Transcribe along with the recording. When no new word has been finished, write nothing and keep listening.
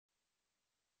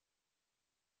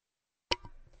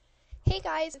Hey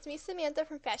guys, it's me Samantha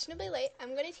from Fashionably Late.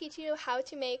 I'm going to teach you how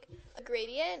to make a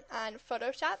gradient on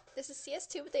Photoshop. This is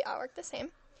CS2, but they all work the same.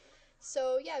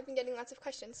 So yeah, I've been getting lots of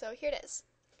questions, so here it is.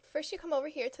 First you come over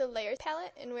here to the Layers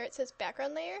palette, and where it says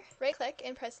Background Layer, right click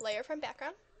and press Layer from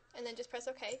Background, and then just press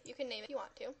OK. You can name it if you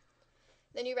want to.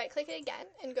 Then you right click it again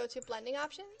and go to Blending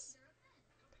Options,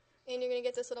 and you're going to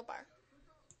get this little bar.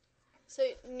 So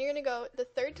you're going to go, the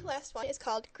third to last one is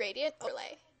called Gradient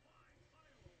Overlay.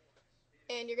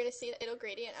 And you're going to see that it'll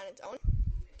gradient on its own.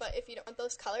 But if you don't want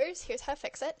those colors, here's how to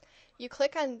fix it. You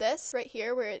click on this right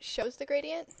here where it shows the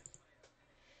gradient,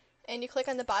 and you click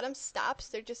on the bottom stops.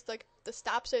 They're just like, the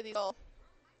stops are these little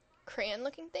crayon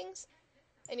looking things,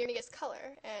 and you're going to get this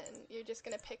color, and you're just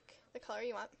going to pick the color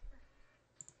you want.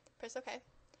 Press OK.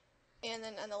 And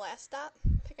then on the last stop,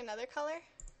 pick another color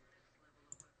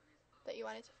that you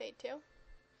want it to fade to.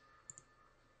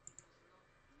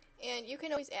 And you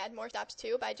can always add more stops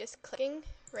too by just clicking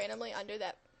randomly under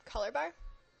that color bar.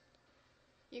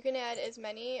 You can add as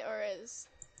many or as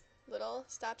little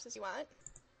stops as you want.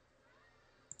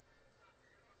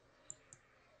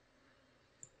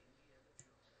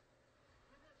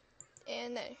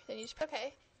 And then you just put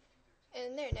OK.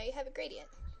 And there, now you have a gradient.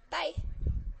 Bye!